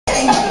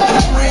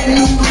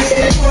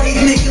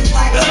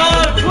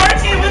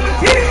Twerking with the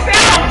titty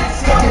sound!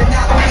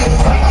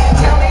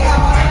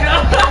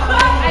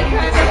 I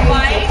drive a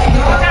bike.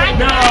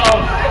 No!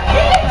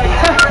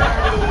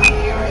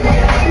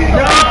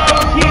 No,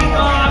 keep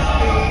off!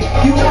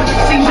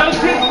 See, no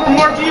tips for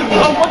more views.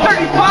 Oh,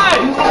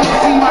 135!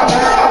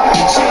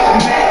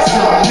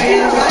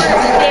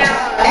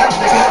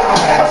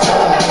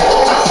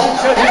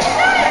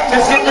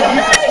 Just hit the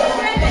music.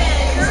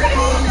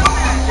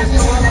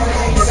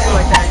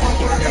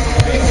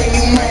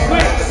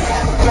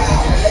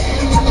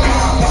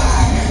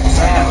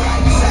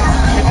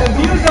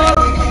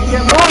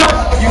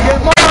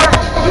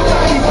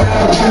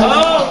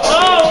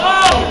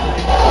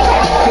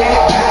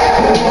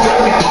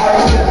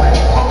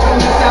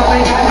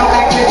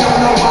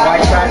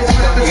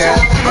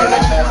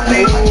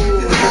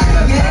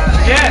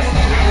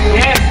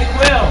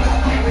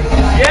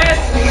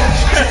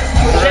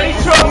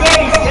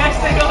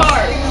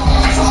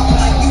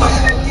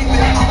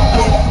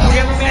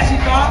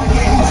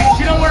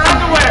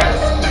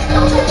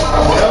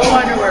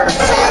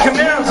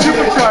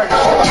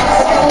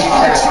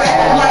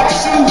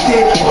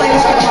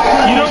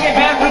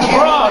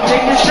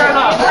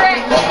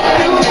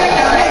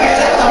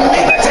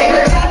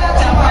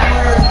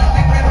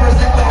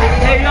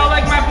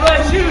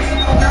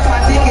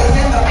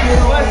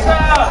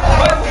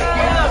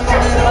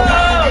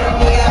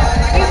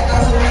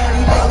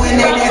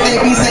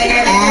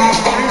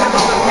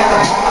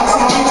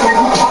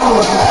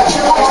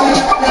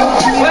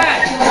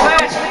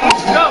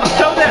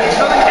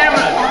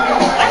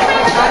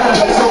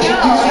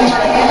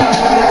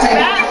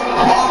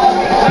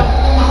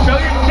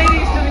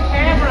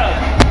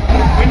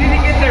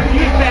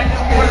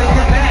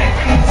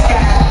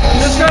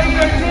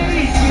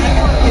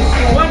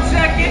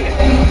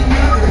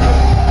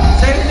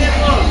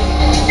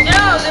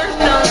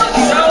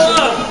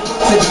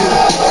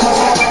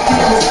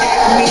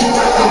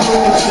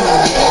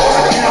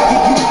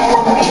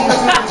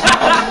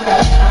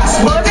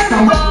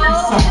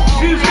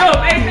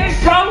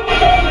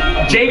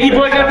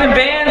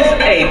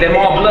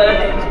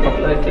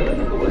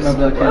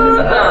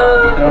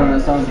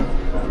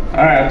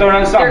 Alright, I'm throwing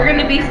on the song. They're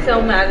gonna be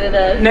so mad at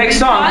us. Next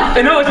song.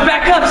 No, it's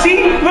back up.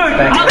 See? Look.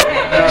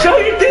 Show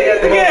your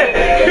titties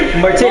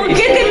again. More titties. Well,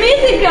 get the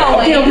music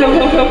going.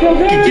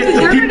 Okay. Get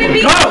the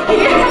people. Go!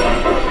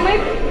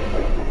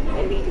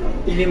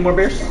 You need more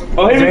beers?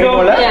 Oh, here we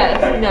go.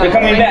 Yes, no. They're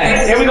coming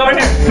back. Here we go right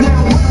here.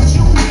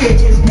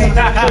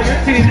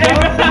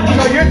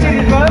 Show your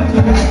titties, bud.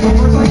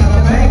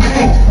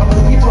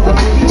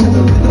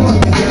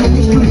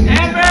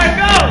 Amber,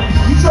 go!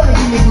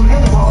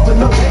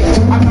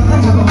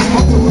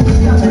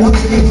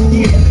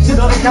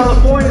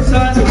 California,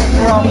 son.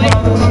 We're all there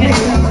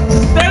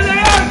they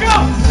are, go!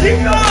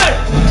 Keep going!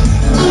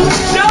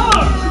 Show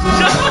them!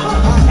 Show them!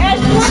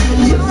 That's what I'm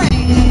doing.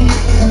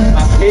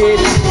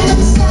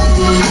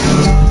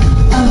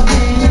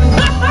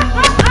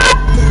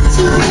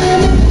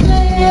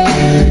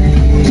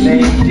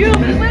 You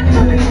went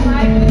from like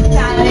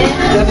challenge.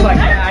 Just like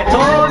that. I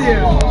told you.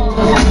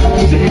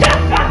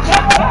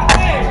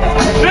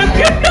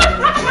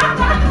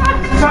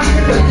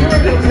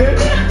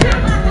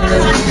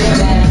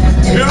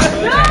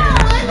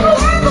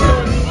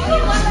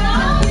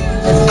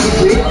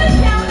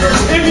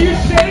 If you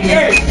shake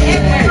it,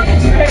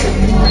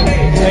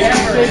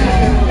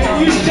 if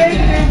you shake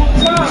it, they will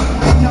come.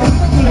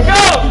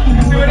 Go!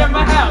 Do it at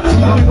my house.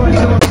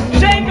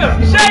 Shake them,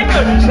 shake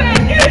them,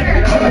 shake it.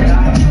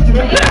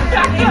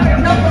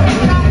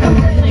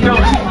 No.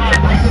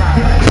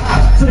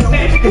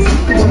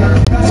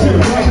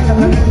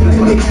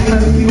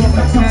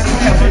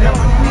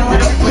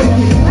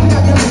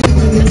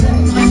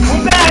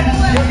 What's that?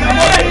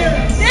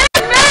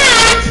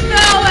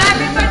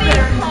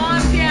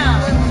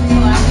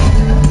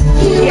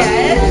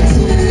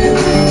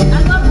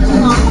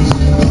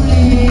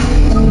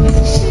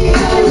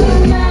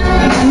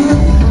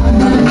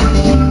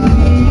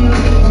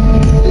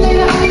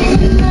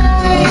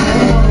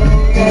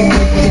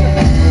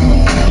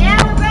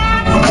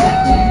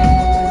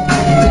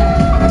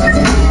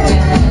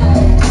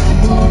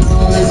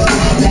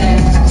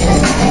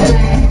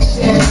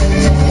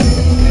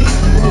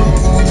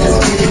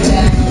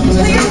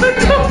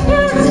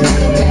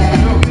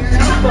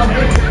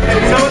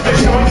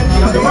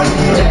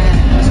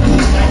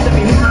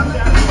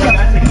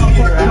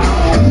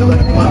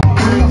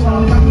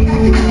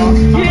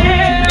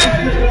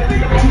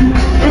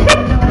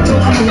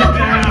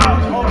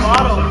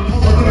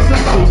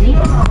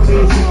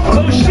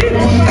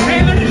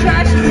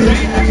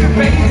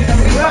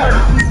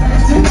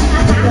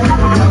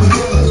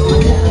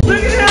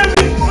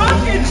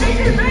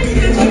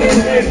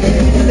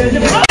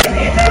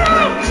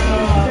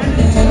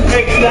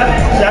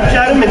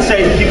 Snapchat him and say,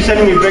 keep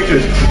sending me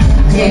pictures.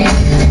 Yeah.